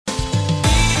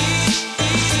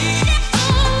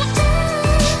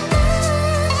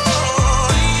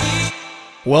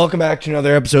Welcome back to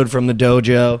another episode from the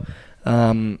dojo.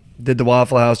 Did the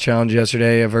Waffle House challenge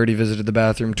yesterday. I've already visited the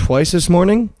bathroom twice this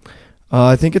morning.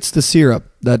 I think it's the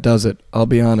syrup that does it. I'll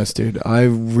be honest, dude. I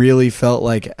really felt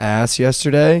like ass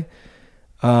yesterday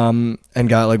and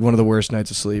got like one of the worst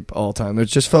nights of sleep all time. It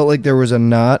just felt like there was a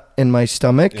knot in my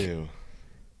stomach. Ew.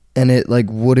 And it like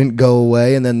wouldn't go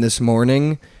away. And then this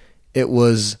morning it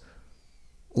was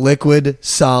liquid,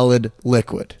 solid,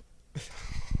 liquid.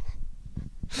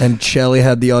 And Shelly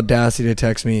had the audacity to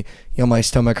text me, yo, my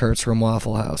stomach hurts from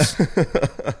Waffle House.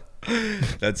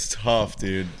 That's tough,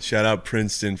 dude. Shout out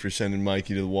Princeton for sending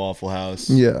Mikey to the Waffle House.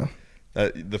 Yeah.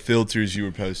 The filters you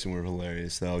were posting were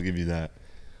hilarious, though. I'll give you that.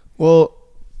 Well,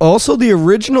 also the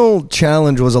original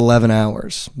challenge was 11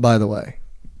 hours, by the way.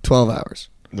 12 hours.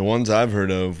 The ones I've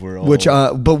heard of were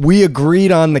all... But we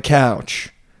agreed on the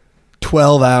couch.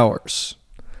 12 hours.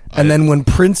 And then when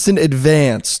Princeton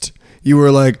advanced, you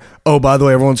were like, oh, by the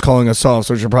way, everyone's calling us off,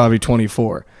 so it should probably be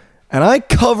 24. And I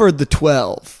covered the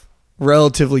 12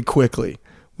 relatively quickly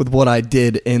with what I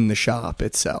did in the shop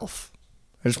itself.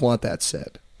 I just want that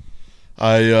said.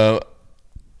 I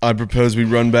propose we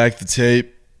run back the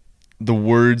tape. The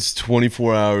words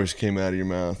 24 hours came out of your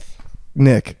mouth.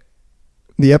 Nick,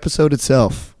 the episode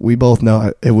itself, we both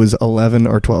know it was 11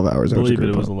 or 12 hours. I believe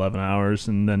it was 11 hours,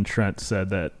 and then Trent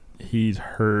said that he's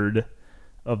heard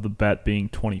of the bet being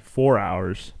 24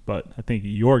 hours, but I think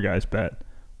your guys' bet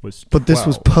was 12. But this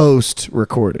was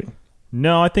post-recording.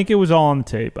 No, I think it was all on the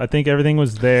tape. I think everything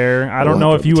was there. I don't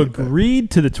know if you agreed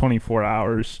to the 24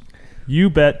 hours. You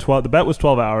bet 12. The bet was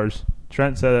 12 hours.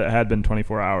 Trent said it had been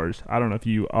 24 hours. I don't know if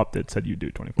you upped it, said you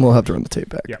do 24 We'll hours. have to run the tape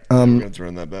back. Yeah. We're going to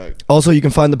run that back. Also, you can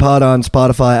find the pod on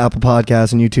Spotify, Apple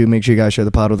Podcasts, and YouTube. Make sure you guys share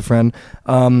the pod with a friend.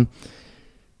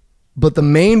 But the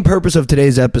main purpose of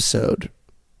today's episode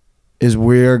is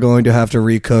we're going to have to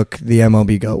recook the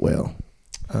MLB Goat Whale.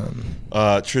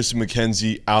 Tristan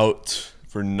McKenzie out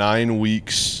for 9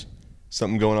 weeks.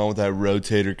 Something going on with that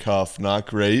rotator cuff. Not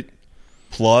great.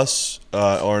 Plus,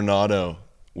 Arenado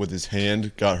with his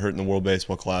hand got hurt in the World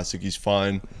Baseball Classic. He's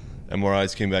fine.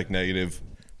 MRIs came back negative.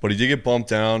 But he did get bumped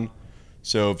down.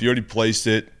 So if you already placed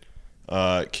it,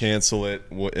 cancel it.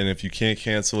 And if you can't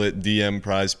cancel it, DM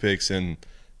PrizePicks and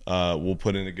we'll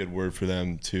put in a good word for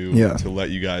them to let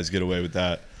you guys get away with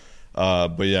that.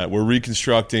 But yeah, we're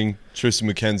reconstructing. Tristan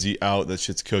McKenzie out. That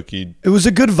shit's cookied. It was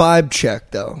a good vibe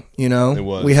check, though. You know, It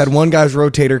was. We had one guy's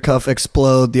rotator cuff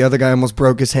explode. The other guy almost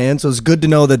broke his hand. So it's good to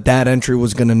know that entry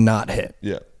was going to not hit.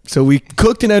 Yeah. So we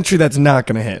cooked an entry that's not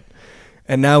going to hit.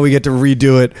 And now we get to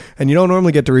redo it. And you don't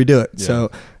normally get to redo it. Yeah.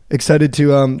 So excited to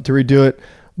redo it.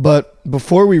 But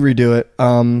before we redo it,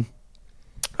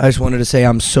 I just wanted to say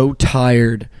I'm so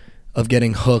tired of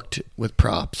getting hooked with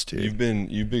props, dude. You've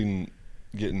been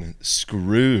getting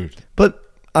screwed. But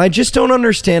I just don't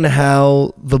understand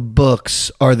how the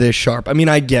books are this sharp. I mean,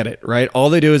 I get it, right? All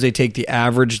they do is they take the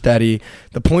average the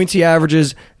points he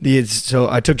averages. So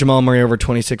I took Jamal Murray over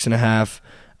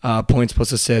 26.5 points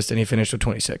plus assist, and he finished with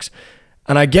 26.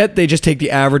 And I get they just take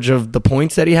the average of the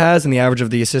points that he has and the average of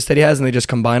the assists that he has, and they just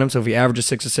combine them. So if he averages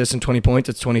 6 assists and 20 points,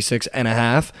 it's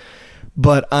 26.5.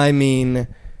 But I mean,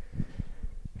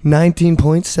 19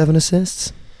 points, 7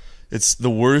 assists. It's the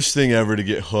worst thing ever to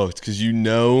get hooked because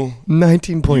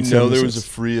 19 points. You know there was a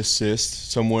free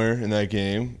assist somewhere in that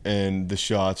game, and the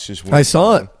shots just went. I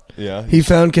saw it. Yeah. He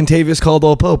found Kentavious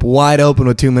Caldwell-Pope wide open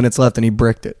with 2 minutes left, and he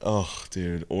bricked it. Oh,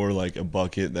 dude. Or like a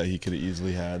bucket that he could have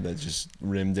easily had that just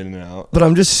rimmed in and out. But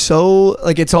I'm just so,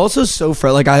 like, it's also so,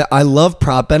 I love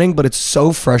prop betting, but it's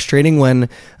so frustrating when,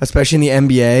 especially in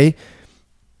the NBA,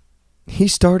 he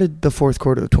started the fourth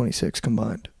quarter with 26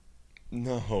 combined.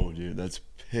 No, dude. That's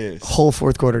pissed. Whole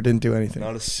fourth quarter didn't do anything.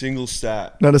 Not a single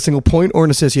stat. Not a single point or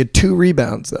an assist. He had 2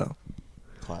 rebounds, though.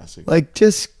 Classic. Like,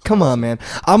 just, come on, man.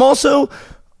 I'm also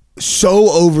so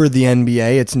over the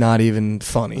NBA, it's not even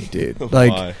funny, dude.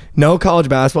 Like, Why? No college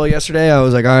basketball yesterday. I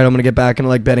was like, all right, I'm going to get back into,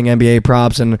 like, betting NBA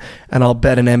props, and I'll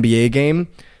bet an NBA game.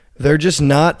 They're just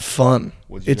not fun.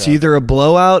 It's either a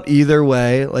blowout either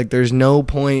way. Like, there's no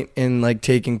point in, like,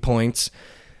 taking points.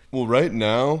 Well, right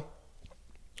now,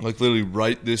 like literally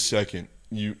right this second,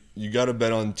 you got to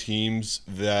bet on teams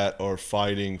that are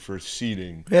fighting for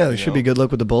seeding. Yeah, there should be good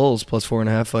luck with the Bulls, plus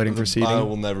 4.5 fighting for seeding. I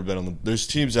will never bet on them. There's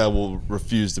teams I will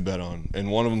refuse to bet on, and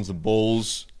one of them's the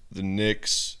Bulls, the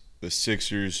Knicks, the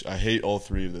Sixers. I hate all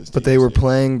 3 of those teams. But they were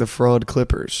playing the fraud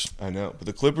Clippers. I know, but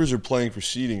the Clippers are playing for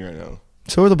seeding right now.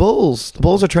 So are the Bulls. The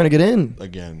Bulls are trying to get in.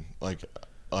 Again, like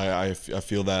I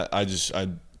feel that I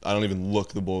don't even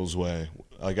look the Bulls' way.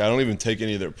 Like, I don't even take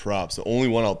any of their props. The only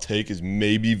one I'll take is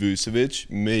maybe Vucevic.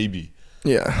 Maybe.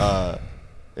 Yeah.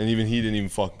 And even he didn't even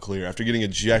fucking clear. After getting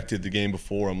ejected the game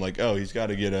before, I'm like, oh, he's got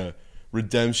to get a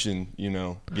redemption,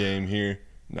 game here.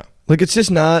 No. Like, it's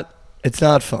just not – it's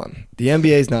not fun. The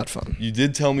NBA is not fun. You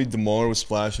did tell me DeMar was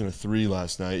splashing a 3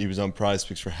 last night. He was on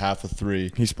PrizePicks for half a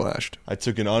 3. He splashed. I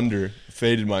took an under,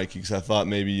 faded Mikey because I thought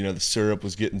maybe, the syrup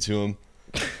was getting to him.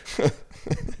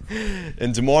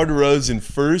 And DeMar DeRozan,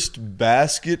 first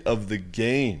basket of the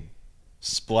game,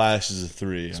 splashes a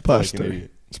 3. Splashed 3.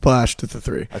 Splashed at the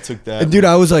 3. I took that. And dude,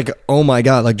 I was like, oh my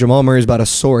God, like Jamal Murray's about to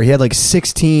soar. He had like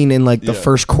 16 in like the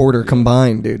first quarter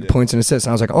combined, dude, points and assists.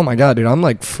 And I was like, oh my God, dude, I'm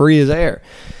like free as air.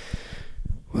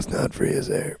 Was not free as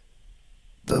air.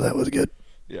 So that was good.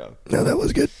 Yeah. No, that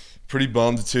was good. Pretty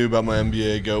bummed too about my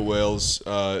NBA Goat Whales.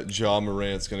 Ja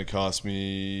Morant's going to cost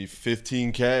me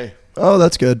 $15K. Oh,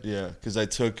 that's good. Yeah, because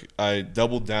I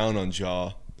doubled down on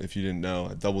Ja. If you didn't know,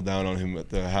 I doubled down on him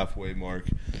at the halfway mark.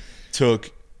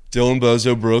 Took Dylan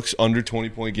Bozo Brooks under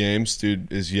 20-point games.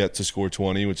 Dude is yet to score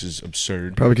 20, which is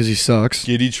absurd. Probably because he sucks.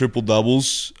 Giddy triple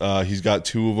doubles. He's got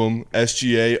 2 of them.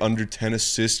 SGA under 10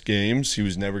 assist games. He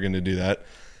was never going to do that.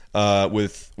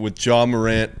 With Ja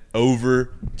Morant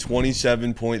over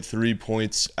 27.3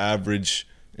 points average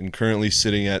and currently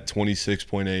sitting at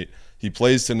 26.8. He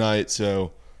plays tonight,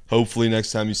 so hopefully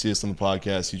next time you see us on the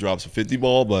podcast, he drops a 50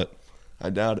 ball, but I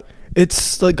doubt it.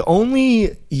 It's like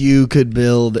only you could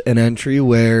build an entry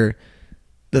where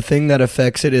the thing that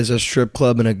affects it is a strip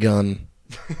club and a gun.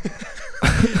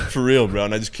 For real, bro.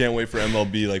 And I just can't wait for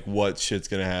MLB, like, what shit's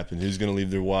going to happen. Who's going to leave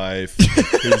their wife?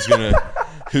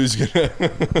 Who's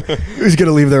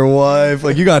gonna leave their wife?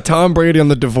 Like, you got Tom Brady on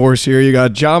the divorce here. You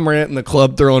got Ja Morant in the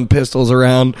club throwing pistols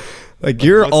around. Like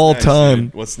you're all next, time.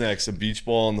 Dude? What's next? A beach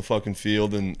ball on the fucking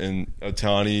field, and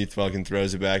Ohtani fucking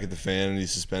throws it back at the fan, and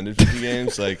he's suspended 50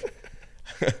 games. Like,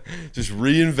 just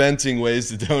reinventing ways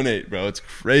to donate, bro. It's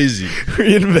crazy.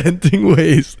 Reinventing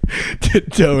ways to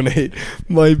donate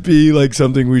might be like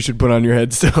something we should put on your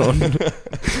headstone.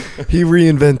 He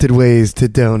reinvented ways to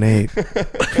donate.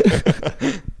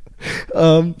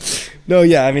 No,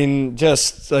 yeah, I mean,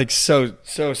 just like so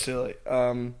silly.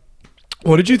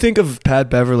 What did you think of Pat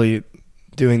Beverly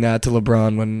doing that to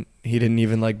LeBron when he didn't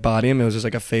even like body him? It was just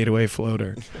like a fadeaway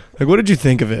floater. Like, what did you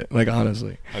think of it? Like,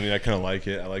 honestly, I mean, I kind of like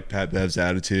it. I like Pat Bev's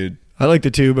attitude. I liked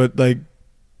it too, but like,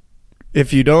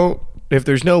 if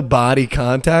there's no body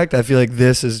contact, I feel like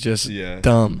this is just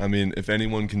dumb. I mean, if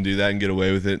anyone can do that and get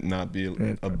away with it and not be a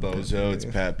bozo, it's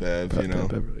Pat Bev. Pat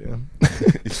Beverly, yeah.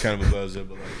 He's kind of a bozo,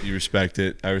 but like, you respect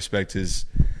it. I respect his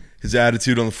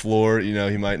attitude on the floor.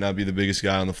 He might not be the biggest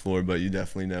guy on the floor, but you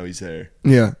definitely know he's there.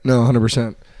 Yeah, no,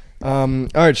 100%. All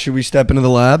right, should we step into the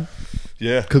lab?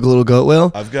 Yeah. Cook a little goat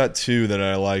whale? I've got 2 that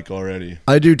I like already.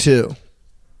 I do too.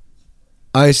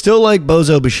 I still like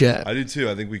Bozo Bichette. I do too.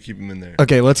 I think we keep him in there.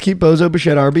 Okay, let's keep Bozo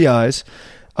Bichette RBIs.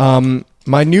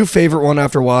 My new favorite one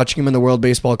after watching him in the World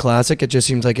Baseball Classic, it just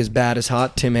seems like his bat is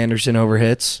hot. Tim Anderson over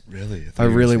hits. Really? I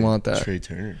really want that. Trey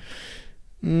Turner.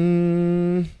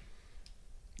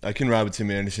 I can ride with Tim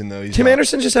Anderson, though. Tim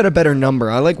Anderson just had a better number.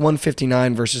 I like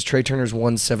 159 versus Trey Turner's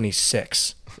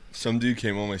 176. Some dude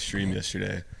came on my stream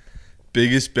yesterday.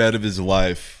 Biggest bet of his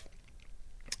life.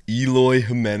 Eloy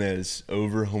Jimenez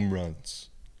over home runs.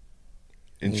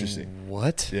 Interesting.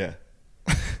 What? Yeah.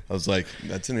 I was like,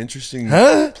 that's an interesting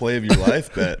play of your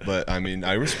life bet, but I mean,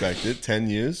 I respect it. 10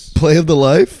 years. Play of the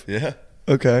life? Yeah.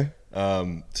 Okay.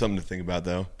 Something to think about,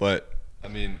 though. But, I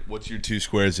mean, what's your 2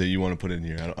 squares that you want to put in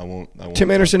here? I won't.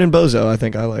 Tim Anderson and Bozo, I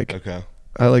think I like. Okay.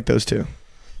 I like those 2.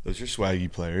 Those are swaggy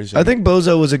players. I think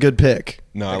Bozo was a good pick.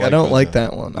 No, I don't Bozo. like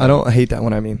that one. I don't hate that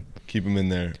one, I mean. Keep him in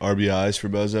there. RBIs for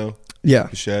Bozo. Yeah.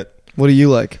 Bichette. What do you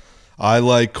like? I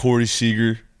like Corey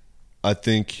Seager. I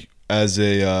think as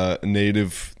a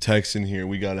native Texan here,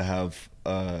 we got to have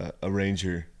a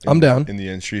Ranger. I'm down. In the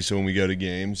entry, so when we go to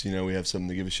games, we have something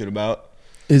to give a shit about.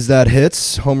 Is that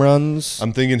hits, home runs?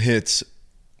 I'm thinking hits.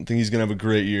 I think he's going to have a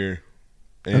great year.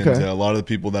 And a lot of the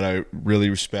people that I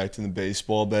really respect in the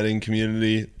baseball betting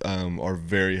community are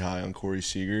very high on Corey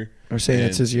Seager. Or saying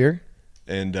it's his year?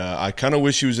 And I kind of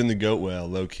wish he was in the Goat Whale,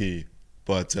 low-key.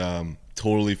 But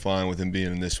totally fine with him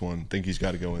being in this one. Think he's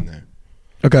got to go in there.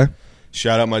 Okay.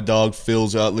 Shout out my dog,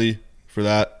 Phil's Utley, for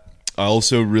that. I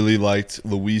also really liked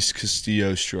Luis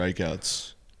Castillo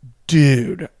strikeouts.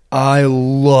 Dude, I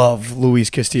love Luis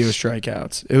Castillo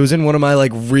strikeouts. It was in one of my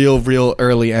like real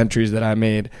early entries that I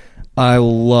made. I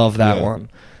love that one.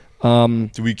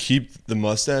 Do we keep the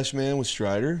mustache man with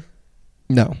Strider?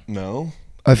 No. No?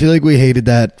 I feel like we hated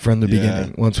that from the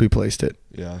beginning once we placed it.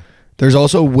 Yeah. There's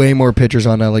also way more pitchers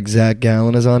on now, like Zach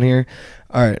Gallen is on here.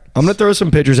 All right, I'm going to throw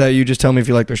some pitchers at you. Just tell me if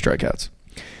you like their strikeouts.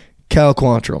 Cal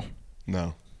Quantrill.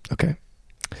 No. Okay.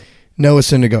 Noah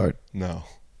Syndergaard. No.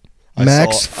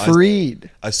 Max Fried.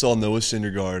 I saw Noah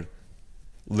Syndergaard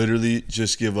literally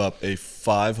just give up a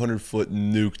 500-foot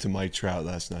nuke to Mike Trout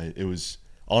last night. It was,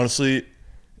 honestly,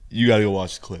 you got to go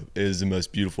watch the clip. It is the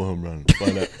most beautiful home run.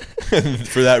 But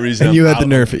for that reason, and you had the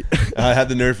Nerfy. I had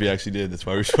the Nerfy. I actually did. That's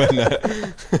why we're sweating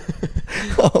that.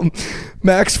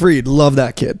 Max Fried, love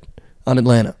that kid on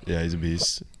Atlanta. Yeah, he's a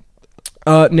beast.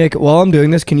 Nick, while I'm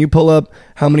doing this, can you pull up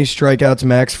how many strikeouts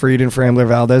Max Fried and Framber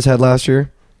Valdez had last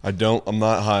year? I'm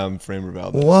not high on Framber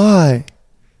Valdez. Why?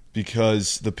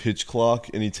 Because the pitch clock,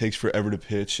 and he takes forever to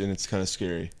pitch, and it's kind of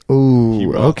scary.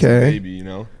 Ooh, okay. Maybe, you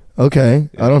know? Okay,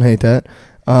 yeah. I don't hate that.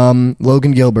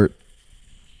 Logan Gilbert.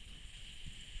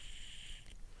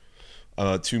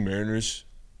 2 Mariners.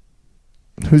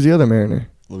 Who's the other Mariner?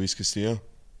 Luis Castillo.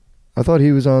 I thought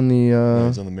he was on the... No,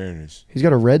 he's on the Mariners. He's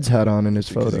got a Reds hat on in his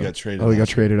photo. He got traded. Oh, he got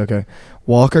traded, okay.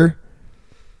 Walker?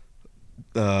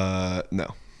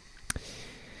 No.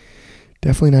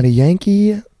 Definitely not a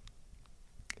Yankee.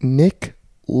 Nick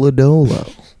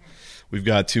Lodolo. We've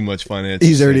got too much finance.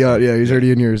 He's already out. Yeah, he's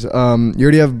already in yours. You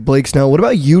already have Blake Snell. What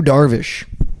about you, Darvish?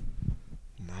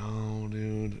 No,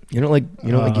 dude. You don't like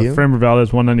you? Framber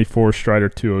Valdez 194, Strider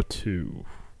 202.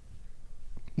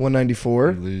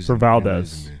 194 for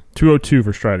Valdez. 202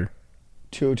 for Strider.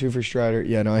 202 for Strider.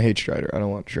 Yeah, no, I hate Strider. I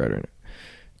don't want Strider in it.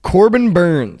 Corbin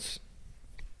Burns.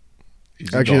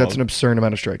 Actually, that's an absurd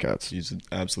amount of strikeouts. He's an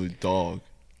absolute dog.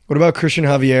 What about Christian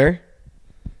Javier?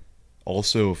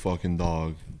 Also a fucking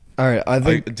dog. All right, I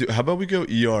think. How about we go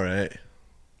ERA?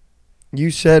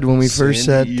 You said when we first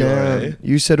sat down.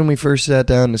 You said when we first sat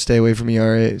down to stay away from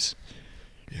ERAs.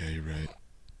 Yeah, you're right.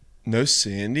 No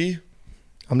Sandy.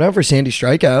 I'm down for Sandy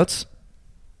strikeouts.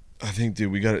 I think,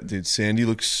 dude, we got it. Dude, Sandy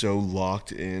looks so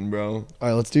locked in, bro. All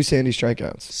right, let's do Sandy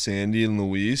strikeouts. Sandy and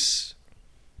Luis,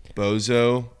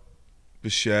 Bozo,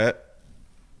 Bichette,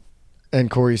 and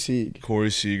Corey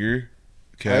Seager.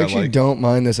 Okay, I actually don't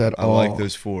mind this at all. I like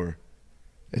those 4.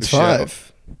 It's Bichette.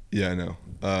 5. Yeah, I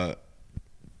know.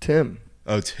 Tim.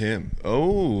 Oh, Tim.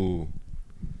 Oh.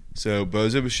 So,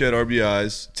 Bozo, Bichette,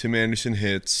 RBIs. Tim Anderson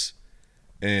hits.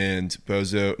 And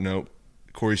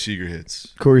Corey Seager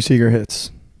hits. Corey Seager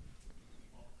hits.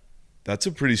 That's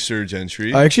a pretty surge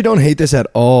entry. I actually don't hate this at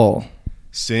all.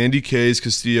 Sandy K's,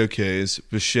 Castillo K's,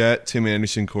 Bichette, Tim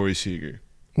Anderson, Corey Seager.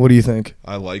 What do you think?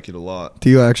 I like it a lot. Do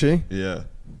you actually? Yeah.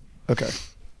 Okay.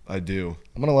 I do.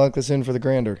 I'm going to lock this in for the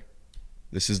grander.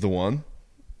 This is the one?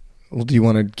 Well, do you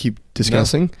want to keep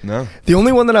discussing? No. The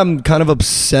only one that I'm kind of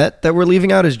upset that we're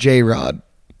leaving out is J-Rod.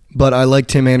 But I like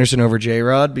Tim Anderson over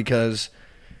J-Rod because,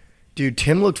 dude,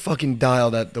 Tim looked fucking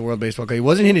dialed at the World Baseball Cup. He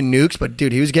wasn't hitting nukes, but,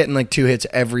 dude, he was getting like 2 hits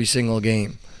every single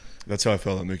game. That's how I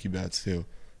felt at Mookie Betts, too.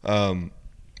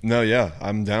 No, yeah,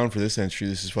 I'm down for this entry.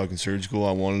 This is fucking surgical.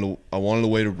 I wanted a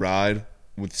way to ride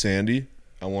with Sandy.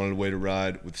 I wanted a way to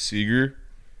ride with Seager.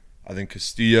 I think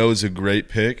Castillo is a great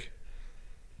pick.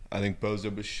 I think Bozo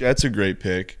Bichette's a great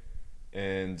pick.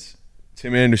 And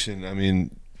Tim Anderson, I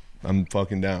mean, I'm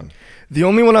fucking down. The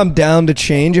only one I'm down to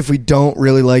change if we don't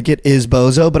really like it is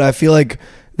Bozo, but I feel like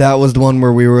that was the one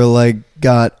where we were like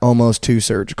got almost too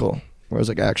surgical. Where I was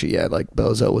like, actually, yeah, like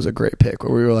Bozo was a great pick.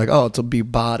 Where we were like, oh, it'll be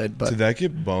botted. But did that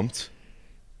get bumped?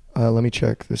 Let me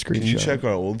check the screenshot. Can you check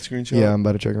our old screenshot? Yeah, I'm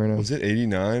about to check it right now. Was it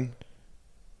 89?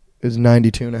 It was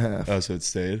 92.5. Oh, so it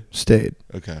stayed? Stayed.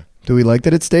 Okay. Do we like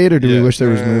that it stayed, or do we wish there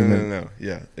was movement? No.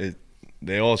 Yeah,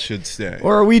 they all should stay.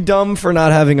 Or are we dumb for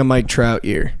not having a Mike Trout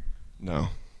year? No.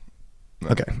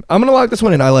 Okay. I'm going to lock this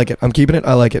one in. I like it. I'm keeping it.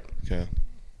 I like it. Okay.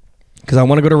 Because I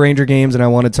want to go to Ranger games, and I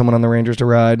wanted someone on the Rangers to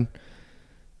ride.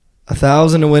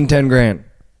 1,000 to win 10 grand.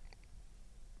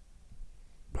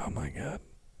 Oh, my God.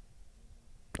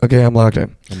 Okay, I'm locked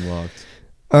in. I'm locked.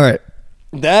 All right.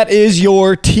 That is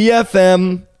your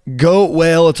TFM Goat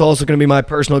Whale. It's also going to be my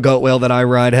personal Goat Whale that I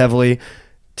ride heavily.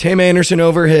 Tim Anderson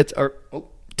over hits.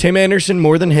 Tim Anderson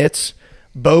more than hits.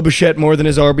 Bo Bichette more than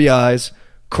his RBIs.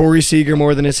 Corey Seager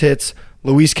more than his hits.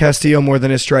 Luis Castillo more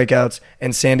than his strikeouts.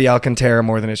 And Sandy Alcantara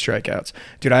more than his strikeouts.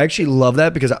 Dude, I actually love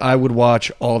that because I would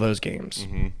watch all those games.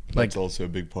 Mm-hmm. That's also a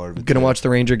big part of it. Going to watch the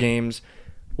Ranger games.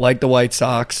 Like the White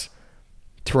Sox.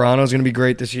 Toronto's going to be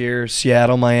great this year.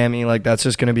 Seattle, Miami. Like, that's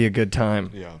just going to be a good time.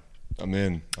 Yeah. I'm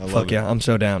in. I love it. Fuck yeah. I'm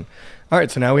so down. All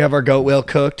right, so now we have our Goat Whale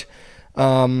cooked.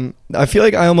 I feel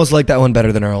like I almost like that one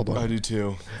better than our old one. I do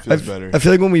too. Feels better. I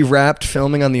feel like when we wrapped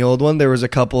filming on the old one, there was a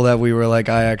couple that we were like,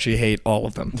 I actually hate all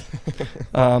of them.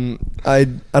 I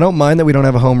don't mind that we don't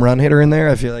have a home run hitter in there.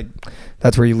 I feel like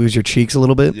that's where you lose your cheeks a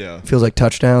little bit. Yeah. It feels like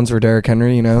touchdowns for Derrick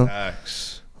Henry, you know?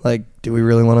 Facts. Like, do we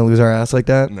really want to lose our ass like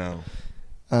that? No.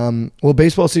 Well,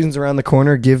 baseball season's around the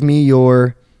corner. Give me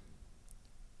your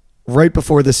right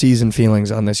before the season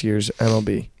feelings on this year's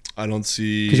MLB. I don't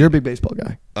see Because you're a big baseball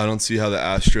guy. I don't see how the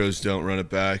Astros don't run it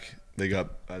back.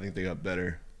 I think they got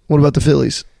better. What about the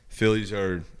Phillies? Phillies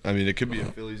are. I mean, it could be a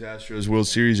Phillies Astros World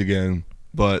Series again,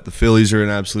 but the Phillies are an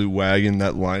absolute wagon.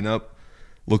 That lineup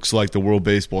looks like the World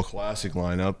Baseball Classic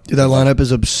lineup. Dude, that lineup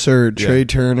is absurd. Yeah. Trey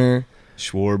Turner,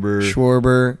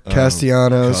 Schwarber,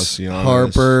 Castellanos,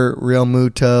 Harper, Real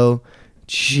Muto.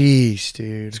 Jeez,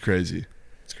 dude. It's crazy.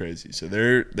 So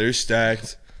they're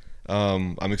stacked.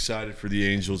 I'm excited for the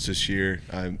Angels this year.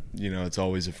 It's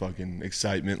always a fucking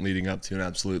excitement leading up to an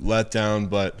absolute letdown,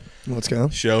 but Let's go.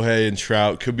 Shohei and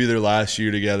Trout could be their last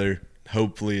year together.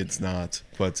 Hopefully it's not,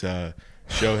 but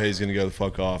Shohei's going to go the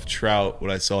fuck off. Trout,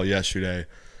 what I saw yesterday,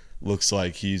 looks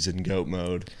like he's in GOAT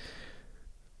mode.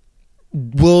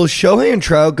 Will Shohei and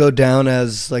Trout go down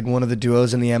as like one of the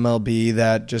duos in the MLB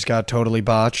that just got totally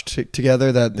botched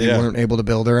together that they weren't able to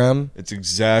build around? It's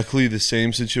exactly the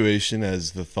same situation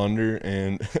as the Thunder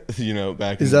and,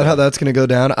 back Is that how that's going to go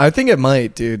down? I think it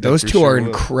might, dude. Those two are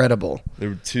incredible.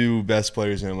 They're two best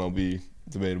players in MLB,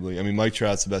 debatably. I mean, Mike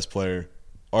Trout's the best player,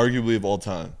 arguably of all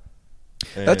time.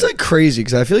 And that's like crazy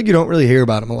because I feel like you don't really hear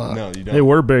about him a lot. No, you don't. They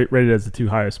were rated as the two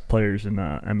highest players in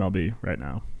MLB right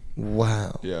now.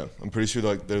 Wow. Yeah, I'm pretty sure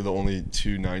they're the only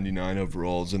 299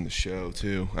 overalls in the show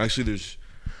too. Actually,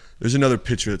 there's another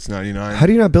pitcher that's 99. How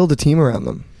do you not build a team around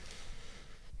them?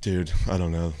 Dude, I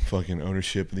don't know. Fucking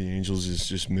ownership of the Angels is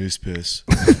just moose piss.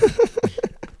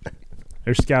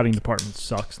 Their scouting department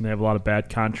sucks, and they have a lot of bad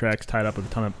contracts tied up with a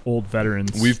ton of old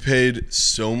veterans. We've paid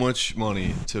so much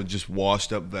money to just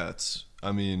washed up vets.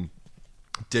 I mean,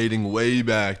 dating way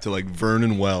back to like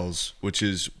Vernon Wells, which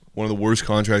is one of the worst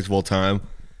contracts of all time.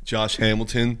 Josh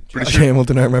Hamilton.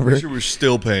 Hamilton, I remember. Pretty sure we're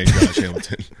still paying Josh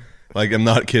Hamilton. Like, I'm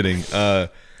not kidding.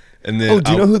 And then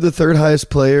do you know who the third highest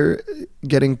player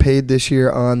getting paid this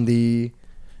year on the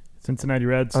Cincinnati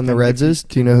Reds? On the Reds is?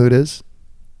 Do you know who it is?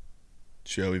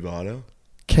 Joey Votto?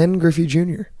 Ken Griffey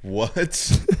Jr.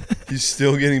 What? He's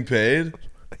still getting paid?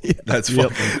 Yeah. That's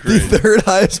fucking crazy. The third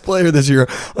highest player this year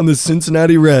on the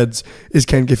Cincinnati Reds is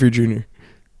Ken Griffey Jr.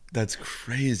 That's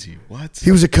crazy. What?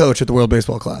 He was a coach at the World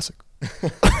Baseball Classic.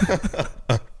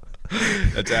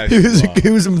 That's actually he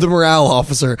was the morale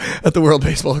officer at the World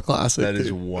Baseball Classic. That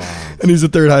is wild. And he's the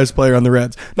third highest player on the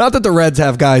Reds. Not that the Reds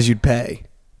have guys you'd pay,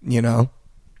 Lodolo.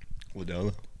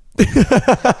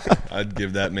 I'd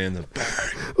give that man the bag.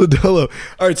 Lodolo.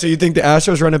 All right, so you think the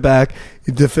Astros run it back.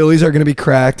 The Phillies are going to be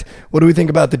cracked. What do we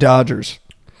think about the Dodgers?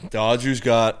 Dodgers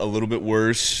got a little bit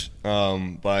worse,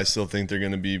 but I still think they're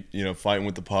going to be, fighting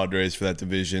with the Padres for that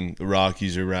division. The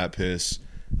Rockies are rat piss.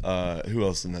 Who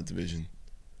else in that division?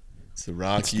 It's the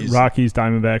Rockies.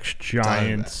 Diamondbacks,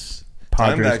 Giants,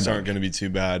 Padres. Diamondbacks aren't going to be too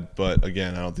bad, but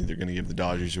again, I don't think they're going to give the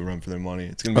Dodgers a run for their money.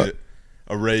 It's going to be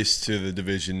a race to the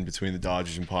division between the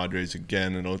Dodgers and Padres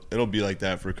again, and it'll be like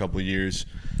that for a couple of years.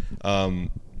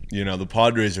 The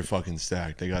Padres are fucking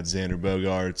stacked. They got Xander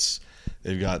Bogaerts.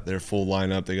 They've got their full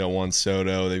lineup. They got Juan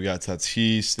Soto. They've got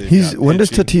Tatis. When does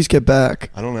Tatis get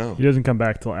back? I don't know. He doesn't come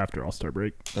back till after All-Star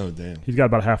break. Oh, damn. He's got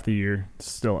about half the year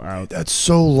still out. That's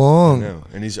so long. I know.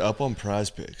 And he's up on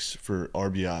PrizePicks for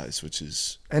RBIs, which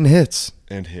is... And hits.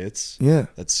 Yeah.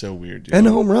 That's so weird, dude. And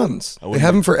home runs. They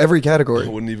have him for every category. I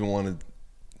wouldn't even want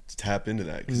to tap into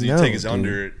that because you take his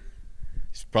under,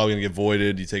 he's probably going to get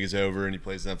voided. You take his over and he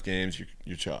plays enough games,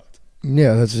 you're chopped.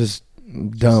 Yeah, that's just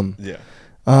dumb. Yeah.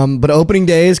 But opening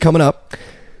day is coming up.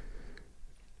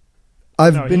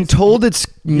 I've been told it's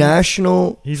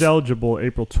national. He's eligible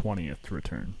April 20th to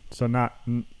return. So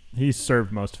he's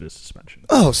served most of his suspension.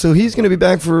 Oh, so he's going to be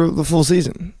back for the full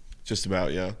season. Just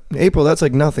about, yeah. April, that's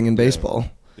like nothing in baseball.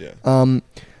 Yeah.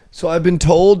 So I've been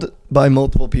told by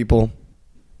multiple people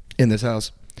in this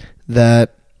house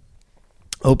that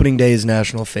opening day is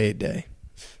National Fade Day.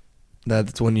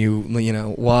 That's when you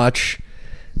watch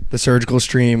the surgical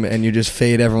stream and you just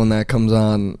fade everyone that comes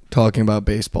on talking about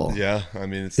baseball. Yeah, I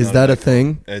mean, is that a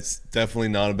thing? It's definitely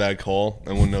not a bad call.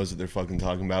 Everyone knows what they're fucking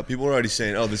talking about. People are already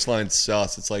saying, "Oh, this line's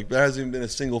sus." It's like there hasn't even been a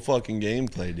single fucking game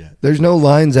played yet. There's no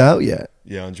lines out yet.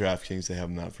 Yeah, on DraftKings they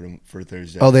have them out for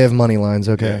Thursday. Oh, they have money lines.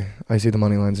 Okay, yeah. I see the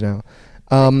money lines now.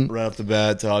 Right off the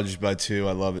bat, Dodgers by 2.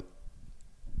 I love it.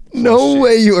 No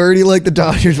way you already like the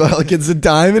Dodgers against the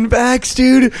Diamondbacks,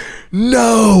 dude.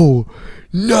 No.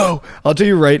 I'll tell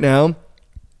you right now,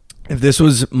 if this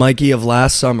was Mikey of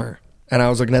last summer and I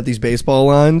was looking at these baseball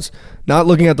lines, not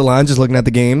looking at the lines, just looking at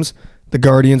the games, the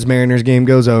Guardians-Mariners game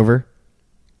goes over.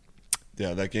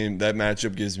 Yeah, that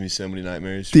matchup gives me so many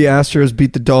nightmares. The Astros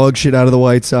beat the dog shit out of the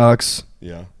White Sox.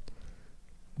 Yeah.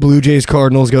 Blue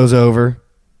Jays-Cardinals goes over.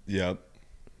 Yep.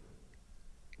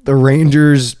 The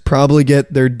Rangers probably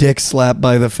get their dick slapped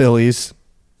by the Phillies.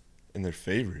 And they're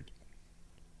favored.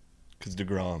 Because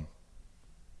DeGrom.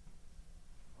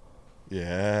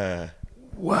 Yeah.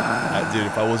 Wow. Dude,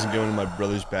 if I wasn't going to my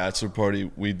brother's bachelor party,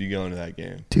 we'd be going to that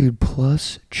game. Dude,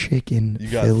 plus chicken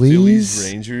You got Phillies.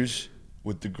 Rangers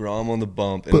with DeGrom on the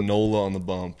bump and Nola on the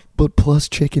bump. But plus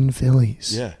chicken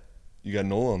Phillies. Yeah. You got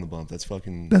Nola on the bump. That's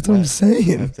fucking... That's what I'm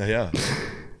saying. Yeah.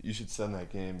 You should send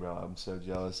that game, bro. I'm so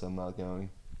jealous I'm not going.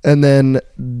 And then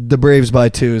the Braves by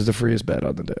 2 is the freest bet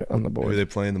on the Are board. they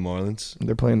playing the Marlins?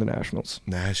 They're playing the Nationals.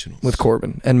 Nationals. With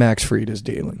Corbin. And Max Fried is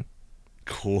dealing.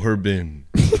 Corbin.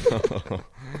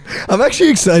 I'm actually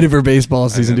excited for baseball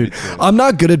season, me dude. too. I'm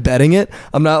not good at betting it.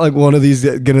 I'm not like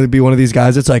gonna be one of these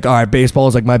guys that's like, all right, baseball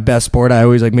is like my best sport. I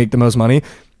always like make the most money.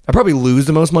 I probably lose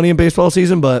the most money in baseball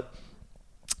season, but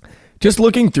just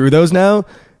looking through those now,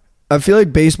 I feel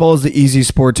like baseball is the easy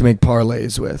sport to make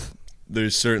parlays with.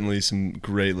 There's certainly some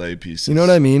great lay pieces. You know what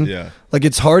I mean? Yeah. Like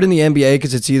it's hard in the NBA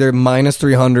because it's either minus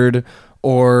 300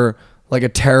 or like a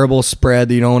terrible spread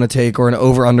that you don't want to take or an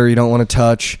over-under you don't want to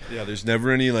touch. Yeah, there's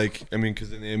never any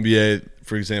because in the NBA,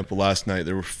 for example, last night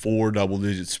there were 4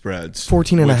 double-digit spreads.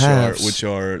 14 and a half. Which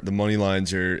are, the money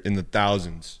lines are in the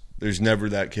thousands. There's never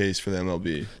that case for the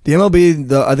MLB. The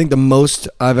MLB, I think the most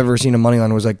I've ever seen a money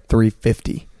line was like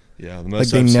 350. Yeah, the Like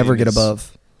most they I've never seen get is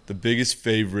above. The biggest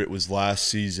favorite was last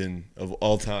season of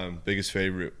all time. Biggest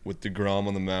favorite with DeGrom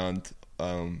on the mound.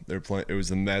 They're playing. It was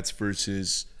the Mets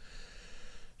versus...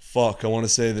 I want to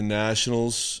say the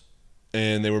Nationals,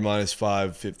 and they were minus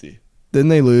 550. Didn't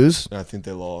they lose? And I think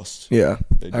they lost. Yeah,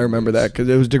 They did I remember lose. that because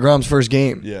it was DeGrom's first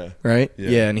game. Yeah. Right? Yeah.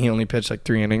 Yeah, and he only pitched like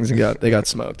 3 innings and they got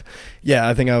smoked. Yeah,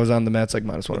 I think I was on the Mets like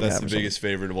minus 1.5. But that's the biggest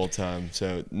favorite of all time.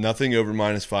 So nothing over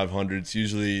minus 500. It's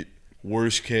usually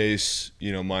worst case,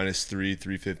 minus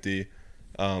 350.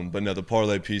 But no, the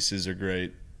parlay pieces are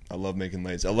great. I love making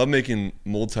lays. I love making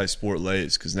multi-sport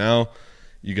lays because now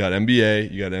you got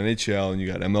NBA, you got NHL, and you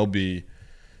got MLB.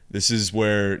 This is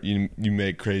where you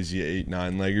make crazy 8-9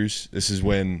 leggers. This is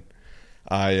when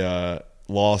I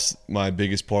lost my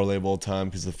biggest parlay of all time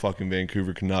because of the fucking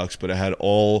Vancouver Canucks, but it had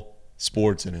all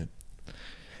sports in it.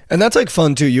 And that's like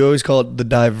fun too. You always call it the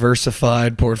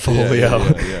diversified portfolio.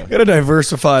 Yeah. You gotta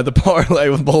diversify the parlay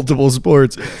with multiple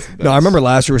sports. No, I remember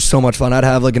last year was so much fun. I'd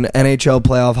have like an NHL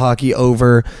playoff hockey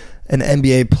over, an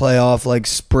NBA playoff like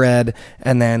spread,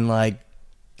 and then like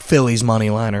Phillies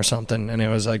money line or something, and it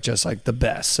was like just like the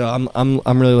best. So I'm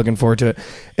really looking forward to it.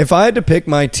 If I had to pick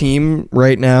my team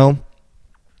right now,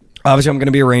 obviously I'm going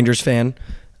to be a Rangers fan.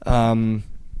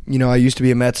 I used to be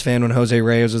a Mets fan when Jose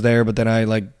Reyes was there, but then I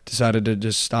like decided to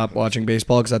just stop watching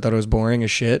baseball because I thought it was boring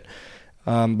as shit.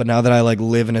 But now that I like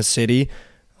live in a city,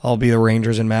 I'll be a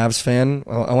Rangers and Mavs fan.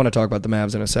 I want to talk about the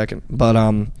Mavs in a second, but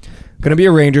going to be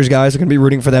a Rangers guy. So I'm going to be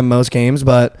rooting for them most games,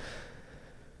 but.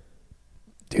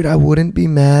 Dude, I wouldn't be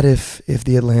mad if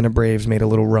the Atlanta Braves made a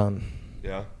little run.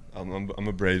 Yeah, I'm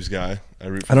a Braves guy. I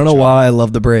don't know why I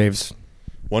love the Braves.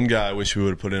 One guy I wish we would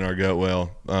have put in our Goat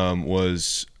Whale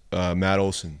was Matt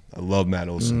Olson. I love Matt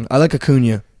Olson. I like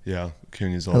Acuna. Yeah,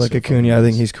 Acuna's also I like Acuna. I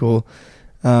think he's cool.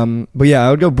 But yeah, I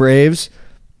would go Braves.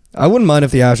 I wouldn't mind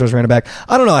if the Astros ran it back.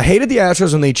 I don't know. I hated the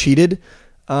Astros when they cheated.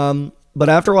 But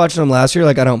after watching them last year,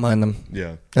 like I don't mind them.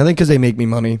 Yeah. I think because they make me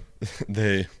money.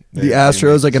 The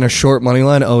Astros, like in a short money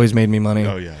line, always made me money.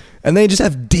 Oh, yeah. And they just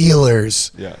have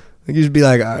dealers. Yeah. Like you just be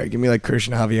like, all right, give me like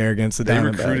Christian Javier against the They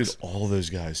Diamondbacks. recruited all those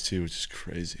guys, too, which is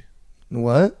crazy.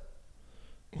 What?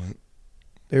 What?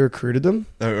 They recruited them?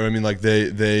 Or, I mean, like,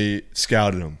 they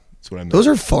scouted them. That's what I meant. Those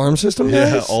are farm system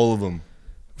guys? Yeah, all of them.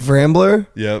 Vrambler?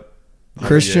 Yep.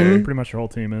 Christian? Javier, Pretty much your whole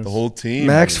team is. the whole team.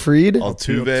 Max Fried?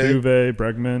 Altuve. Altuve,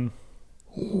 Bregman.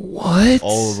 What?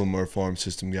 All of them are farm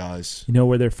system guys. You know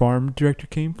where their farm director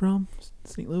came from?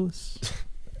 St. Louis.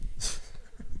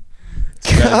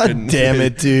 God damn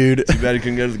it, dude. Too bad he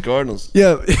couldn't go to the Cardinals.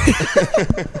 Yeah.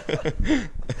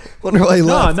 Wonder why he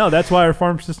left. No, that's why our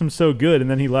farm system's so good. And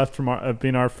then he left from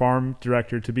being our farm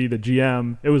director to be the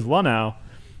GM. It was Lunau.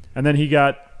 And then he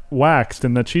got waxed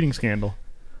in the cheating scandal.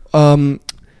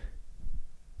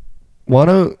 Why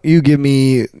don't you give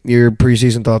me your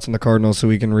preseason thoughts on the Cardinals so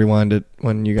we can rewind it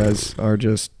when you guys are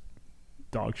just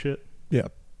Dog shit. yeah.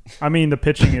 I mean, the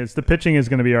pitching is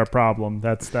going to be our problem.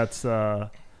 That's Yeah,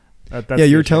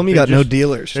 you were telling me you got no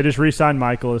dealers. They just re-signed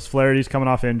Michaelis. Flaherty's coming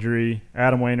off injury.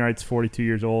 Adam Wainwright's 42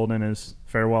 years old in his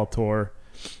farewell tour.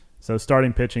 So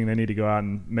starting pitching, they need to go out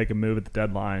and make a move at the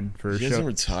deadline for He hasn't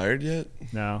retired yet?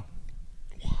 No,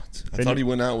 What? I thought he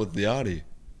went out with Leotti.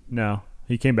 no,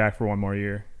 he came back for one more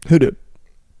year. Who did?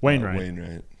 Wainwright.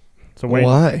 Wainwright. So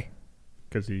Why?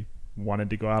 because he wanted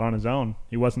to go out on his own.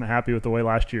 He wasn't happy with the way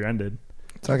last year ended.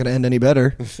 It's not going to end any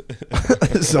better.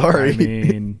 Sorry. I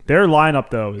mean, their lineup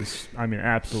though is,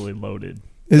 absolutely loaded.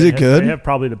 Is it good? They have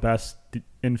probably the best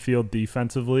infield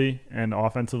defensively and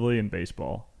offensively in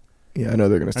baseball. Yeah, I know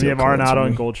they're going to And steal. you have Arenado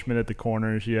and Goldschmidt at the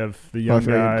corners. You have the young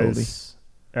guys,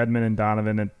 Edman and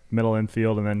Donovan at middle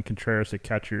infield, and then Contreras at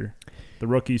catcher. The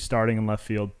rookies starting in left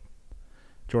field.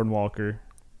 Jordan Walker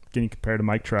getting compared to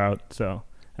Mike Trout, so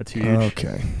that's huge.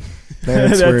 Okay.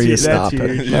 That's where you stop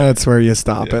it. That's where you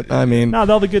stop it. I mean, no,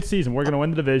 they'll have a good season. We're going to win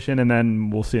the division, and then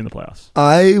we'll see in the playoffs.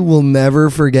 I will never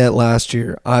forget last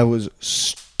year. I was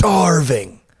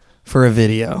starving for a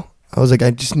video. I was like,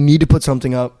 I just need to put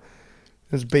something up.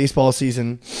 It was baseball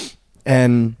season,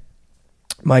 and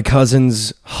my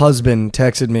cousin's husband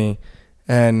texted me,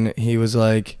 and he was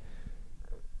like,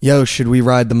 yo, should we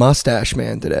ride the Mustache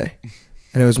Man today?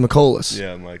 And it was McColas.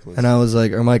 Yeah, Michaelis. And I was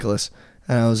like, or Michaelis.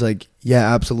 And I was like,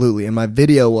 yeah, absolutely. And my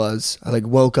video was, I like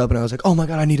woke up and I was like, oh my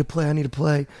God, I need to play. And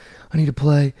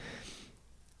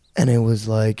it was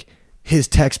like, his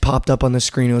text popped up on the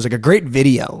screen. It was like a great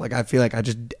video. Like, I feel like I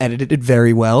just edited it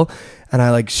very well. And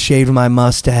I like shaved my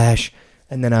mustache.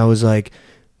 And then I was like,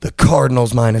 the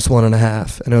Cardinals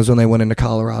 -1.5. And it was when they went into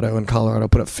Colorado, and Colorado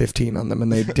put up 15 on them,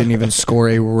 and they didn't even score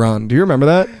a run. Do you remember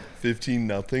that?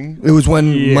 15-0. It was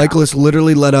when Michaelis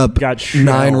literally let up Got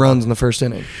 9 runs in the first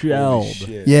inning. Shelled.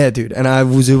 Yeah, dude. And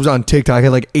it was on TikTok. I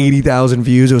had like 80,000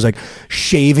 views. It was like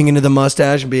shaving into the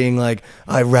mustache and being like,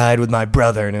 I ride with my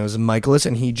brother. And it was Michaelis,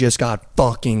 and he just got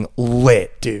fucking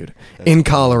lit, dude. In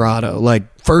Colorado. Like,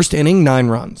 first inning, 9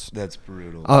 runs. That's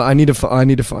brutal. I need to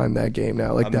find that game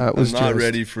now. Like, that was I'm not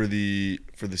ready for the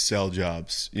sell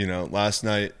jobs. You know, last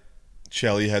night,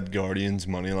 Shelly had Guardians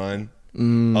money line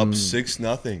up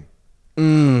 6-0.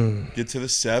 Get to the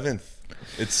 7th.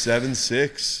 It's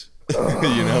 7-6.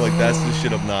 You know, like, that's the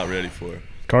shit I'm not ready for.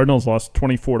 Cardinals lost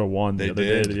 24-1 the other day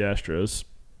did. to the Astros.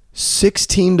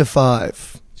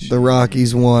 16-5. The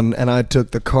Rockies won, and I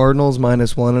took the Cardinals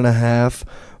 -1.5.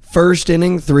 First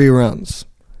inning, 3 runs.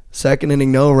 Second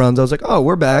inning, no runs. I was like, oh,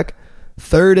 we're back.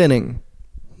 Third inning,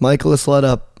 Michaelis let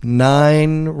up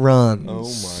 9 runs.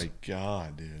 Oh my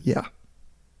God, dude. Yeah.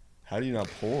 How do you not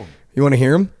pull him? You want to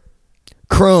hear him?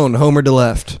 Crone homer to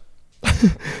left.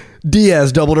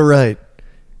 Diaz double to right.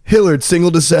 Hillard single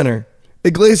to center.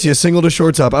 Iglesias single to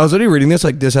shortstop. I was already reading this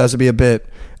like this has to be a bit.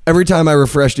 Every time I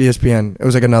refreshed ESPN, it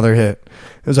was like another hit.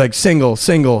 It was like single,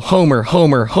 homer,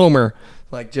 homer.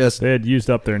 Like, just... They had used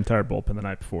up their entire bullpen the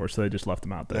night before, so they just left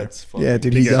them out there. That's funny. Yeah,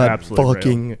 dude, he got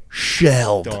fucking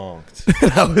shelled. Donked.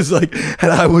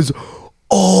 And I was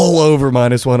all over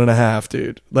 -1.5,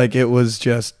 dude. Like, it was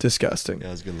just disgusting. Yeah,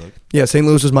 that was a good look. Yeah, St.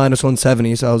 Louis was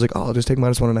 -170, so I was like, oh, I'll just take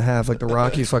 -1.5. Like, the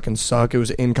Rockies fucking suck. It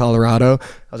was in Colorado.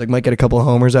 I was like, might get a couple of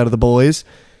homers out of the boys.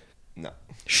 No.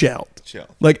 Shelled.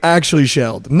 Like, actually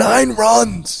shelled. 9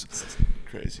 runs.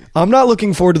 Crazy. I'm not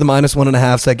looking forward to the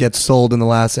 -1.5s that gets sold in the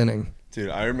last inning. Dude,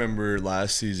 I remember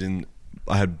last season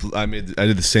I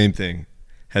did the same thing.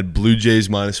 Had Blue Jays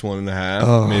 -1.5.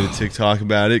 Oh. Made a TikTok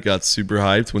about it. Got super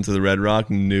hyped. Went to the Red Rock,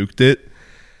 nuked it.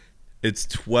 It's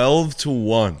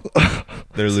 12-1.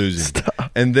 They're losing.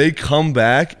 Stop. And they come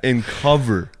back and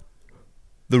cover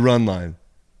the run line.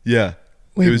 Yeah.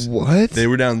 Wait, what? They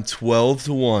were down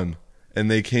 12-1, and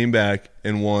they came back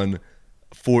and won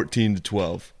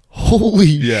 14-12. Holy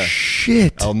Yeah.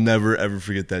 shit. I'll never, ever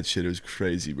forget that shit. It was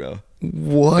crazy, bro.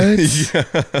 What? Yeah.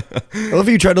 I love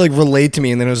how you tried to like relate to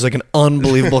me, and then it was like an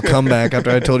unbelievable comeback after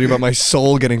I told you about my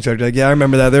soul getting choked. Like, yeah, I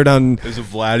remember that. They're down. It was a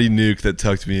Vladdy nuke that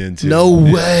tucked me in, too. No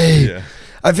way. Yeah.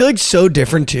 I feel like so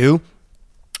different too.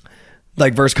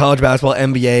 Like versus college basketball,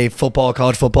 NBA, football,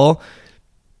 college football.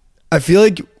 I feel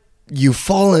like we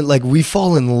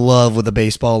fall in love with the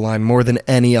baseball line more than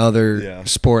any other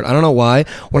sport. I don't know why.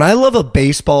 When I love a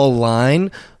baseball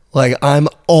line, like, I'm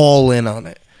all in on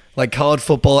it. Like college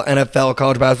football, NFL,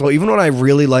 college basketball, even when I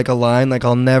really like a line, like,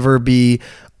 I'll never be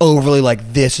overly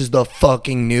like, this is the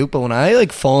fucking nuke. But when I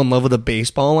like fall in love with a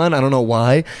baseball line, I don't know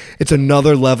why, it's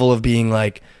another level of being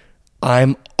like,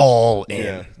 I'm all in.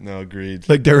 Yeah, no, agreed.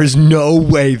 Like, there is no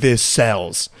way this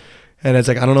sells. And it's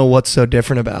like, I don't know what's so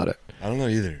different about it. I don't know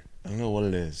either. I don't know what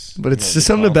it is. But it's just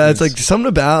something about, it's like something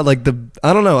about like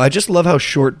I don't know. I just love how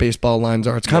short baseball lines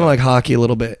are. It's kind of like hockey a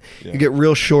little bit. Yeah. You get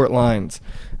real short lines.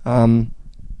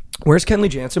 Where's Kenley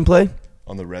Jansen play?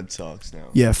 On the Red Sox now.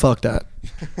 Yeah, fuck that.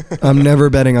 I'm never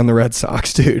betting on the Red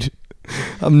Sox, dude.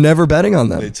 I'm never betting on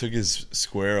them. They took his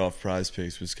square off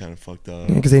PrizePicks, which is kind of fucked up.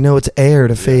 Because they know it's air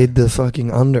to fade the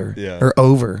fucking under. Yeah. Or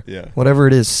over. Yeah. Whatever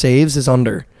it is. Saves is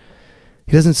under.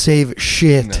 He doesn't save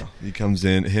shit. No, he comes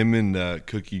in. Him and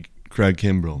Cookie Craig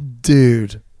Kimbrell.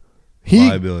 Dude.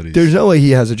 Liabilities. There's no way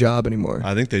he has a job anymore.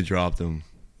 I think they dropped him.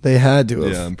 They had to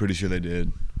have. Yeah, I'm pretty sure they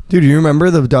did. Dude, you remember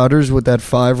the Dodgers with that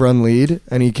 5-run lead,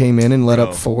 and he came in and let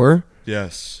up 4?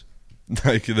 Yes.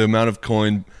 Like the amount of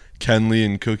coin Kenley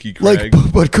and Cookie Craig.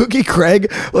 But Cookie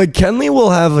Craig, like Kenley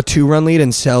will have a 2-run lead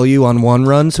and sell you on 1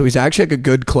 run, so he's actually like a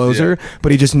good closer,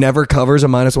 but he just never covers a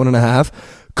 -1.5.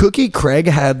 Cookie Craig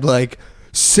had like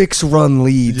 6-run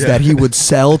leads that he would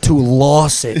sell to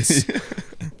losses.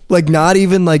 Like not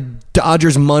even like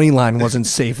Dodgers money line wasn't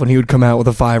safe when he would come out with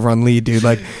a 5-run lead, dude.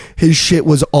 Like his shit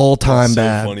was all time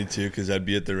bad. So funny too, because I'd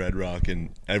be at the Red Rock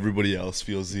and everybody else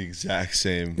feels the exact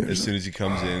same as soon as he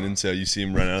comes in, and so you see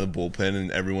him run out of the bullpen,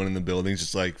 and everyone in the building's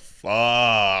just like,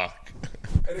 "Fuck."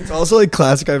 And it's also like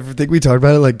classic. I think we talked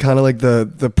about it, like kind of like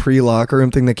the pre-locker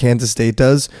room thing that Kansas State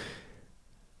does.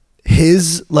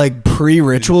 His like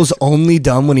pre-ritual's only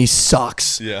done when he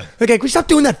sucks. Yeah. Okay, can we stop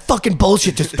doing that fucking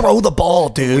bullshit? Just throw the ball,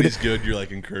 dude. When he's good, you're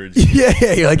like encouraged.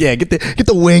 Yeah, you're like, get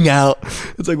the wing out.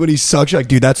 It's like when he sucks, you're like,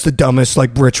 dude, that's the dumbest like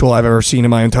ritual I've ever seen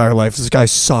in my entire life. This guy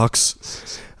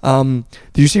sucks. Did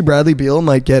you see Bradley Beal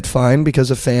might get fined because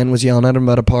a fan was yelling at him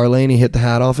about a parlay and he hit the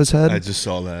hat off his head? I just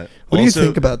saw that. What do you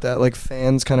think about that? Like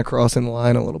fans kind of crossing the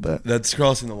line a little bit. That's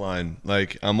crossing the line.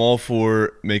 Like I'm all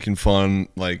for making fun,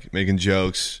 like making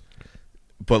jokes.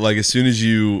 But like as soon as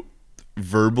you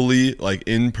verbally, like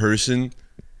in person,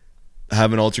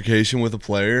 have an altercation with a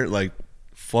player, like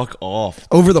fuck off.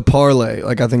 Over the parlay,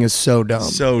 like I think is so dumb.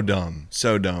 So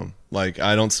dumb. Like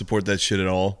I don't support that shit at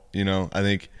all. You know, I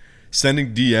think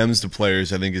sending DMs to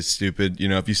players, I think is stupid. You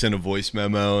know, if you send a voice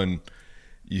memo and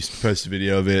you post a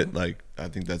video of it, like I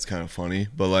think that's kind of funny.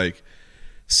 But like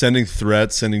sending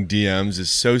threats, sending DMs is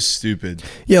so stupid.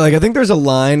 Yeah, like I think there's a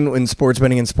line in sports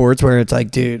betting and sports where it's like,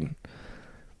 dude,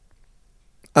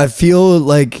 I feel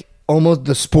like almost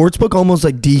the sports book almost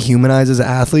like dehumanizes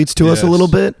athletes to us a little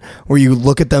bit, where you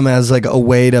look at them as like a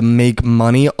way to make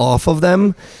money off of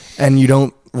them, and you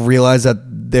don't realize that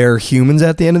they're humans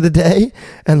at the end of the day.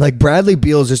 And like Bradley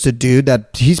Beal is just a dude that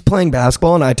he's playing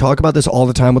basketball, and I talk about this all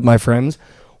the time with my friends.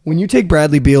 When you take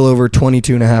Bradley Beal over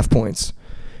 22.5 points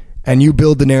and you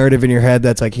build the narrative in your head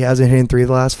that's like he hasn't hit in 3 of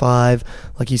the last 5,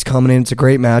 like he's coming in, it's a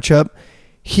great matchup.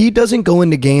 He doesn't go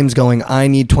into games going, I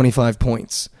need 25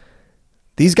 points.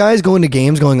 These guys go into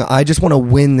games going, I just want to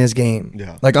win this game.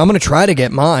 Yeah. Like, I'm going to try to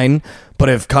get mine, but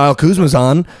if Kyle Kuzma's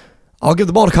on, I'll give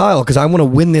the ball to Kyle because I want to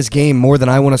win this game more than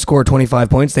I want to score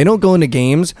 25 points. They don't go into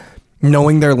games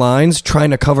knowing their lines, trying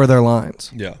to cover their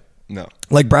lines. Yeah, no.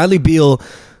 Like, Bradley Beal,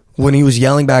 when he was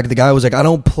yelling back at the guy, was like, I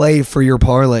don't play for your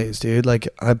parlays, dude. Like,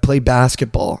 I play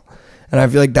basketball. And I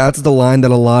feel like that's the line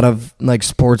that a lot of like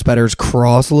sports bettors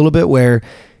cross a little bit, where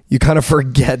you kind of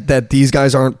forget that these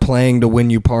guys aren't playing to win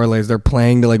you parlays. They're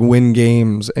playing to like win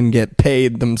games and get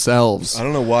paid themselves. I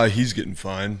don't know why he's getting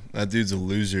fined. That dude's a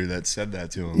loser that said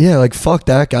that to him. Yeah, like fuck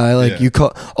that guy. Like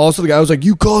also the guy was like,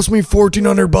 you cost me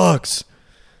 $1,400.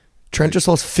 Trent just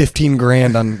lost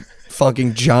 $15,000 on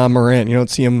fucking John Morant. You don't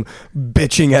see him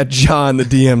bitching at John the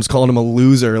DMs, calling him a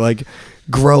loser. Like,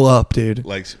 grow up, dude.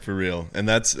 Like, for real. And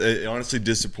it honestly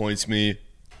disappoints me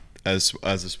as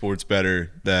a sports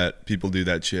bettor that people do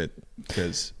that shit.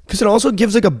 Because it also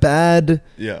gives like a bad...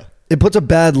 Yeah. It puts a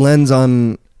bad lens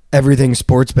on everything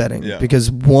sports betting. Yeah. Because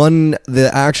the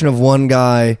action of one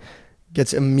guy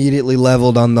gets immediately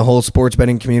leveled on the whole sports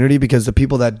betting community, because the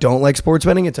people that don't like sports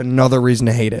betting, it's another reason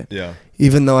to hate it. Yeah.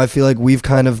 Even though I feel like we've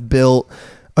kind of built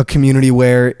a community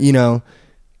where, you know,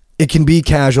 it can be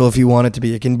casual if you want it to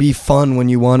be. It can be fun when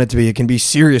you want it to be. It can be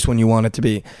serious when you want it to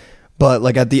be. But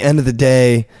like at the end of the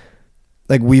day,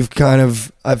 like we've kind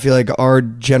of, I feel like our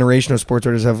generation of sports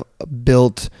writers have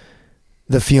built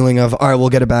the feeling of, all right, we'll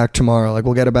get it back tomorrow. Like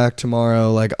we'll get it back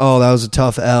tomorrow. Like, oh, that was a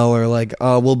tough L, or like,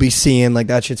 oh, we'll be seeing, like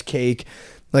that shit's cake.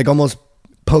 Like almost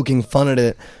poking fun at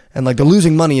it. And like the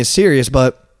losing money is serious,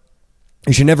 but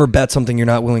you should never bet something you're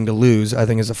not willing to lose, I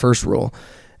think is the first rule.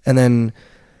 And then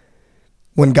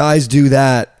when guys do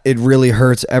that, it really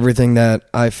hurts everything that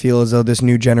I feel as though this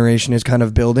new generation is kind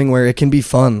of building, where it can be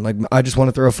fun. Like I just want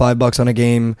to throw $5 on a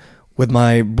game with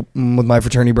my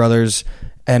fraternity brothers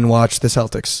and watch the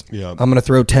Celtics. Yeah. I'm going to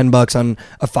throw $10 on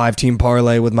a 5-team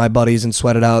parlay with my buddies and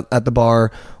sweat it out at the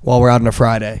bar while we're out on a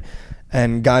Friday.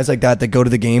 And guys like that go to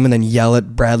the game and then yell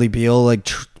at Bradley Beal, like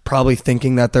probably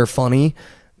thinking that they're funny,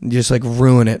 just like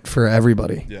ruin it for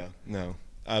everybody. Yeah, no.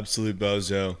 Absolute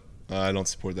bozo. I don't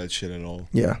support that shit at all.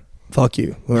 Yeah. Fuck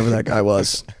you, whoever that guy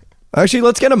was. Actually,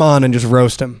 let's get him on and just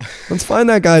roast him. Let's find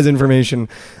that guy's information.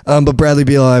 But Bradley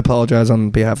Beal, I apologize on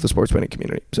behalf of the sports betting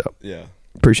community. So yeah,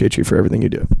 appreciate you for everything you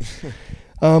do.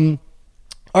 All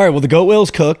right, well, the Goat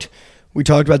Whale's cooked. We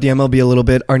talked about the MLB a little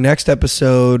bit. Our next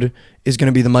episode is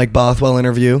going to be the Mike Bothwell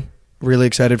interview. Really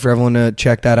excited for everyone to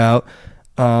check that out.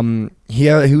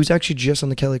 He was actually just on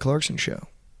the Kelly Clarkson show.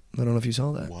 I don't know if you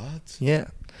saw that. What? Yeah.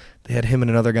 They had him and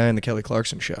another guy on the Kelly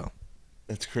Clarkson show.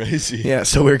 That's crazy. Yeah,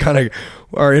 so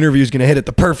our interview is going to hit at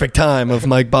the perfect time of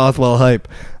Mike Bothwell hype.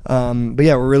 But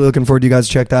yeah, we're really looking forward to you guys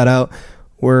to check that out.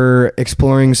 We're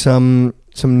exploring some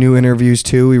new interviews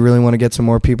too. We really want to get some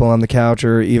more people on the couch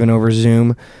or even over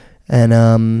Zoom.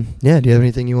 And yeah, do you have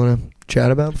anything you want to chat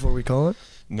about before we call it?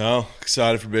 No,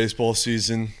 excited for baseball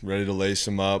season. Ready to lace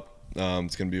them up.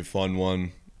 It's going to be a fun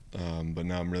one. But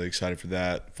now I'm really excited for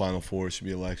that. Final Four should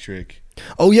be electric.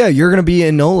 Oh yeah, you're going to be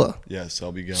in NOLA. Yes,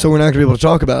 I'll be going. So we're not going to be able to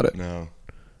talk about it. No.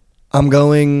 I'm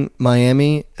going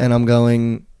Miami and I'm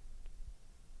going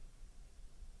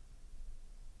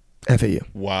FAU.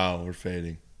 Wow, we're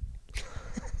fading.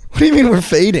 What do you mean we're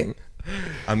fading?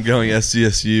 I'm going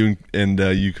SDSU and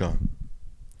UConn.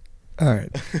 All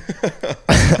right.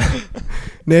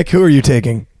 Nick, who are you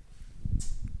taking?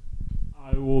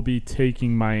 I will be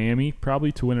taking Miami,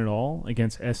 probably to win it all,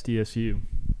 against SDSU.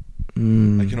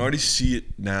 I can already see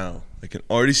it now. I can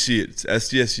already see it. It's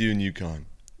SDSU and UConn.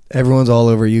 Everyone's all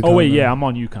over UConn. Oh, wait, though. yeah, I'm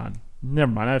on UConn. Never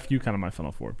mind, I have UConn in my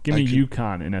Final Four. Give me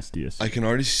UConn and SDSU. I can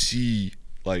already see,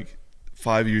 like,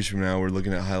 5 years from now, we're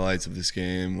looking at highlights of this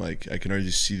game. Like, I can already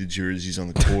just see the jerseys on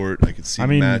the court. I can see the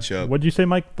matchup. What did you say,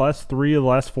 Mike? The last 3 of the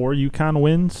last 4 UConn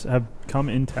wins have come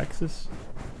in Texas?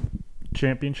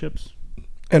 Championships?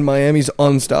 And Miami's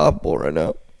unstoppable right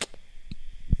now.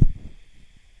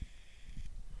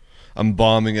 I'm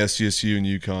bombing SDSU and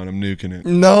UConn. I'm nuking it.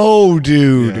 No,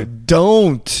 dude. Yeah.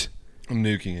 Don't. I'm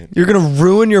nuking it. You're going to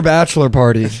ruin your bachelor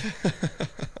party.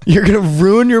 You're going to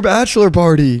ruin your bachelor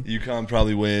party. UConn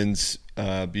probably wins,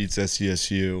 beats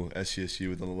SDSU. SDSU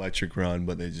with an electric run,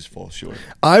 but they just fall short.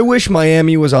 I wish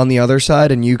Miami was on the other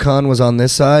side and UConn was on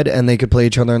this side and they could play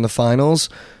each other in the finals,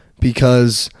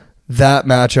 because that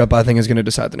matchup I think is going to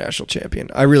decide the national champion.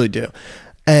 I really do.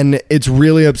 And it's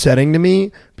really upsetting to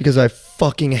me because I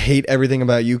fucking hate everything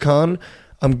about UConn.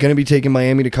 I'm going to be taking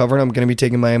Miami to cover and I'm going to be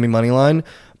taking Miami money line,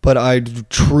 but I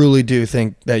truly do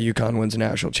think that UConn wins a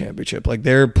national championship. Like,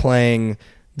 they're playing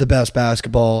the best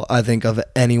basketball I think of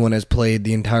anyone has played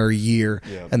the entire year,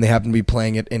 and they happen to be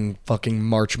playing it in fucking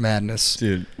March Madness.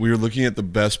 Dude, we were looking at the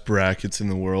best brackets in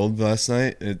the world last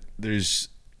night. There's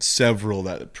several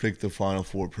that predict the Final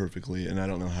Four perfectly, and I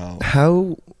don't know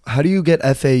how. How do you get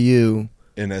FAU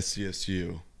in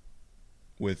SDSU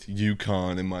with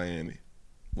UConn and Miami?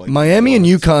 Like, Miami and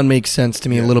UConn makes sense to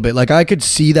me a little bit. Like, I could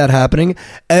see that happening.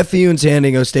 FAU and San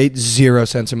Diego State, 0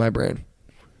 sense in my brain.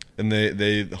 And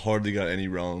they hardly got any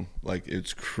wrong. Like,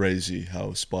 it's crazy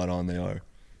how spot on they are.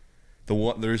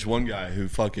 There's one guy who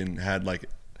fucking had like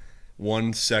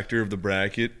one sector of the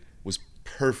bracket was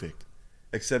perfect,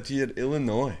 except he had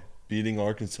Illinois beating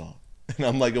Arkansas. And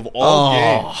I'm like, of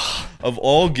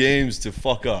all games to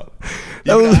fuck up,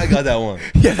 I got that one.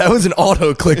 Yeah, that was an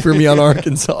auto click for me on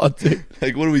Arkansas, dude.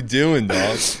 Like, what are we doing,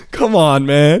 dog? Come on,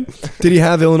 man. Did he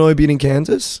have Illinois beating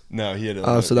Kansas? No, he had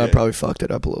Illinois. Oh, so that probably fucked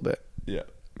it up a little bit. Yeah.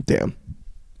 Damn.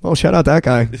 Well, shout out that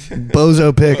guy.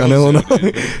 Bozo pick on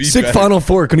Illinois. Sick Final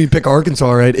Four. Couldn't you pick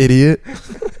Arkansas, right, idiot?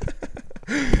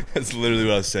 That's literally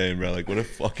what I was saying, bro. Like, what a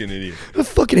fucking idiot. What a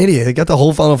fucking idiot. They got the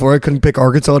whole Final Four. I couldn't pick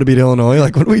Arkansas to beat Illinois.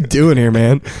 Like, what are we doing here,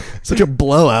 man? Such a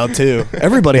blowout, too.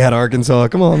 Everybody had Arkansas.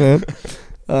 Come on, man.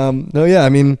 No, yeah, I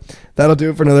mean, that'll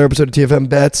do it for another episode of TFM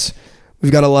Bets.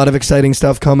 We've got a lot of exciting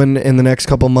stuff coming in the next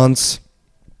couple months.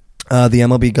 The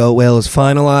MLB Goat Whale is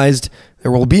finalized.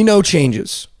 There will be no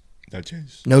changes.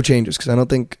 No changes, because I'm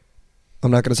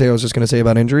not going to say I was just going to say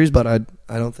about injuries, but I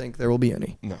don't think there will be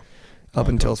any. No. Up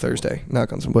until Thursday.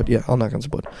 Knock on some wood. Yeah, I'll knock on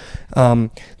some wood.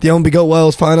 The MLB Goat Whale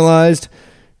is finalized.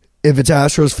 If it's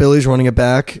Astros Phillies running it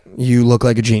back, you look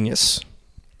like a genius.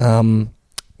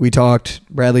 We talked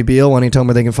Bradley Beal. Why don't you tell them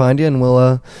where they can find you, and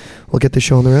we'll get this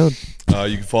show on the road.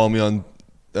 You can follow me on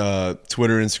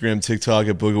Twitter, Instagram, TikTok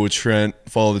at Booga with Trent.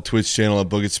 Follow the Twitch channel at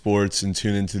Booga Sports, and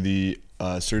tune into the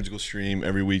surgical stream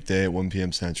every weekday at 1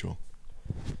 p.m. Central.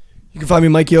 You can find me,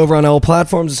 Mikey, over on all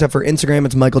platforms except for Instagram.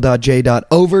 It's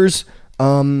michael.j.overs.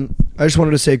 I just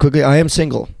wanted to say quickly, I am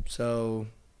single, so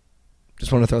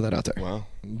just want to throw that out there. Wow.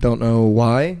 Don't know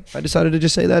why I decided to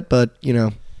just say that, but, you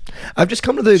know, I've just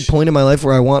come to the point in my life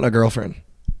where I want a girlfriend.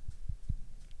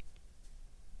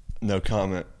 No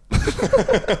comment.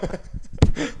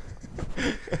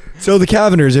 So the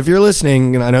Caverners, if you're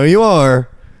listening, and I know you are,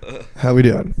 how we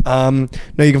doing? No,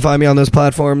 you can find me on those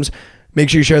platforms. Make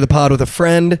sure you share the pod with a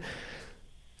friend.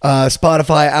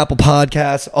 Spotify, Apple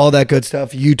Podcasts, all that good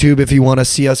stuff. YouTube if you want to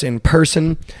see us in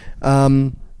person. We're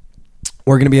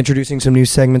going to be introducing some new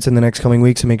segments in the next coming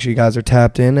weeks, so make sure you guys are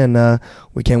tapped in, and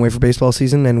we can't wait for baseball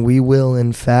season, and we will,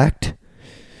 in fact,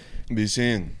 Be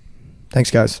seen.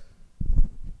 Thanks, guys.